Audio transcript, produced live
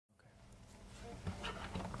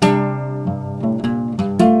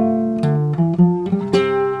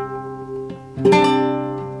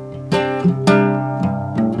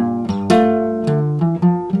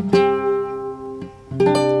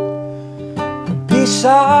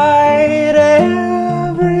Beside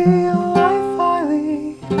every life I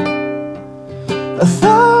lead,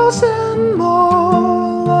 1,000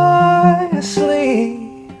 more lie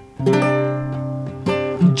asleep.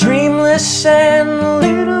 Dreamless and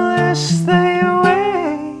lidless they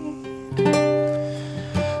wait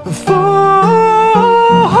for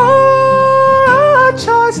a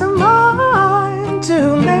choice of mine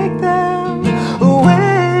to make them awake.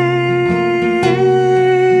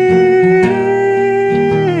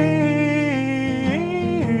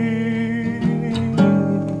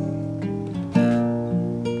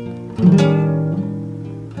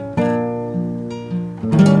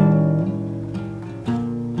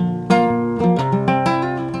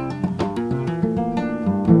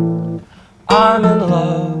 I'm in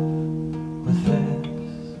love with this.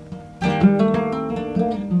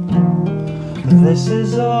 This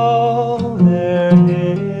is all there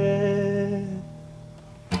is.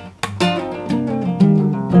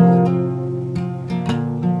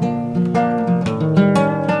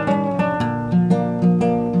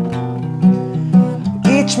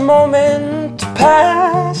 Each moment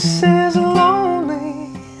passes lonely,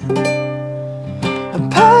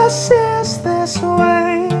 passes this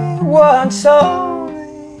way once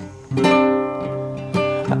only.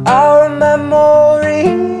 Our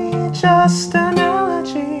memory just an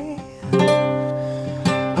elegy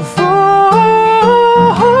for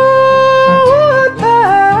what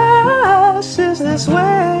passes this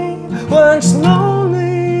way once lonely.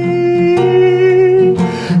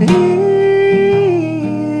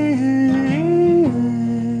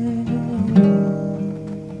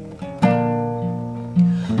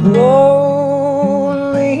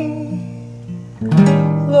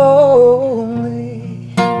 Lonely,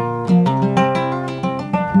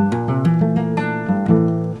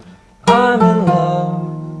 I'm in love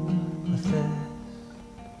with this.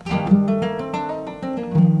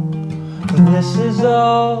 This is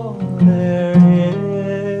all there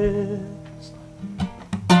is.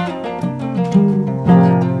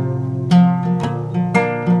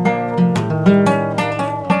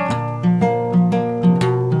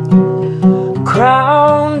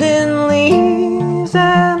 Crowned in leaves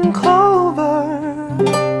and clover,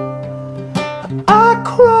 I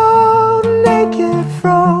crawled naked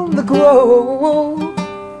from the grove,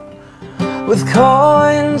 with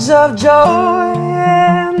coins of joy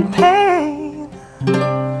and pain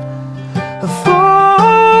falling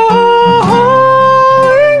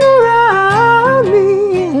around me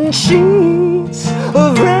in sheets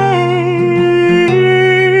of rain.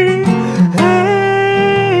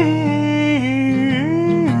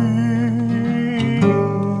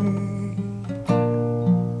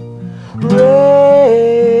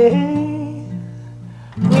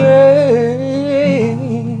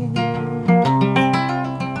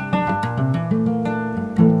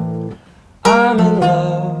 I'm in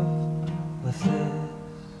love with this.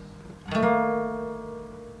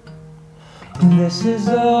 This is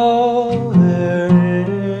all there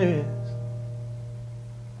is.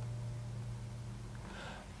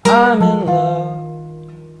 I'm in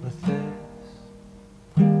love with this.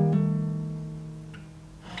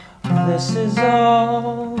 This is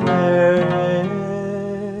all there is.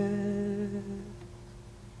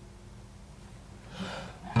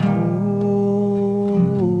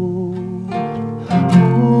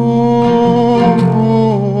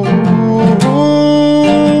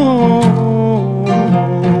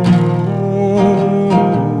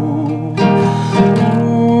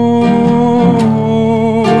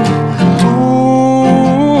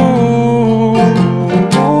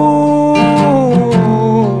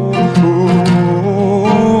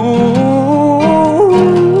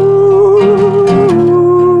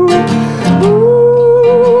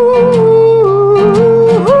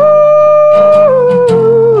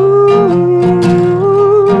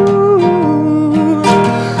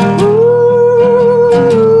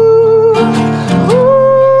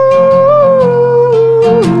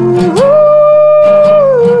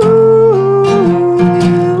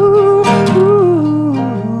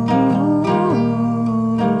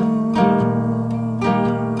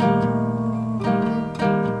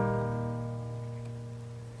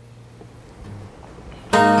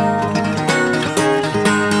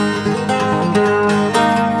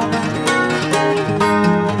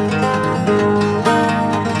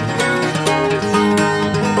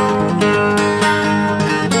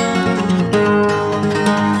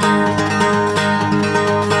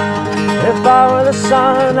 If I were the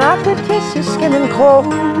sun, I could kiss your skin and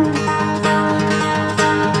cold.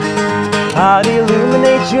 I'd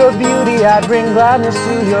illuminate your beauty, I'd bring gladness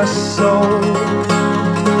to your soul.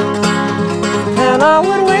 And I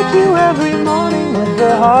would wake you every morning with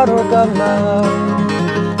the hard work of my love.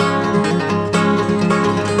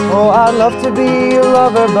 Oh, I'd love to be your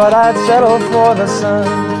lover, but I'd settle for the sun.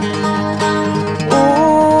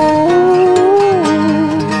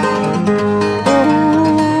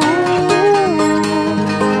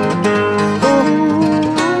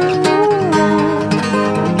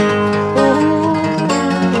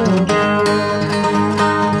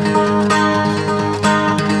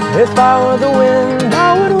 If I were the wind,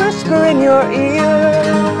 I would whisper in your ear.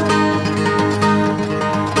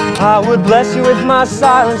 I would bless you with my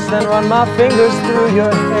silence, then run my fingers through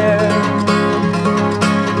your hair.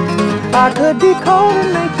 I could be cold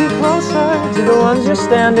and make you closer to the ones you're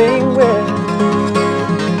standing with.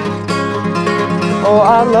 Oh,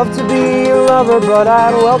 I'd love to be your lover, but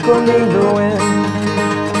I'd welcome either wind.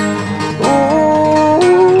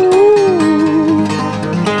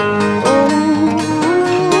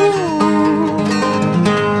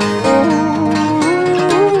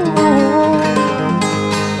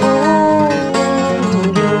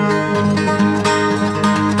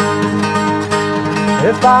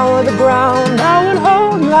 If I were the ground, I would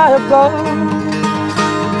hold you high above.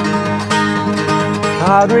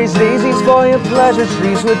 I'd raise daisies for your pleasure,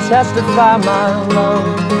 trees would testify my love.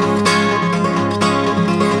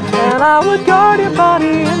 And I would guard your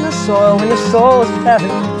body in the soil when your soul is heaven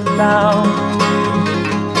bound.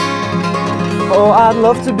 Oh, I'd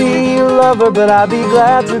love to be your lover, but I'd be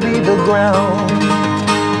glad to be the ground.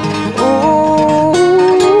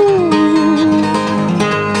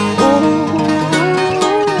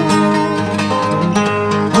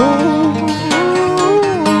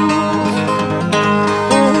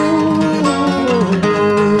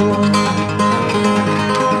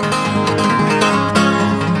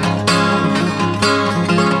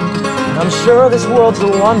 I'm sure this world's a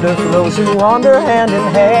wonder for those who wander hand in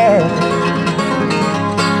hand.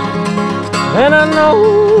 And I know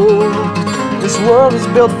this world is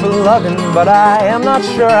built for loving, but I am not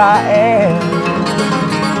sure I am.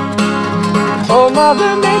 Oh,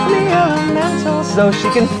 mother, make me elemental so she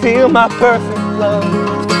can feel my perfect love.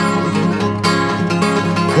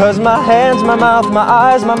 'Cause my hands, my mouth, my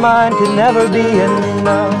eyes, my mind could never be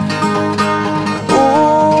enough.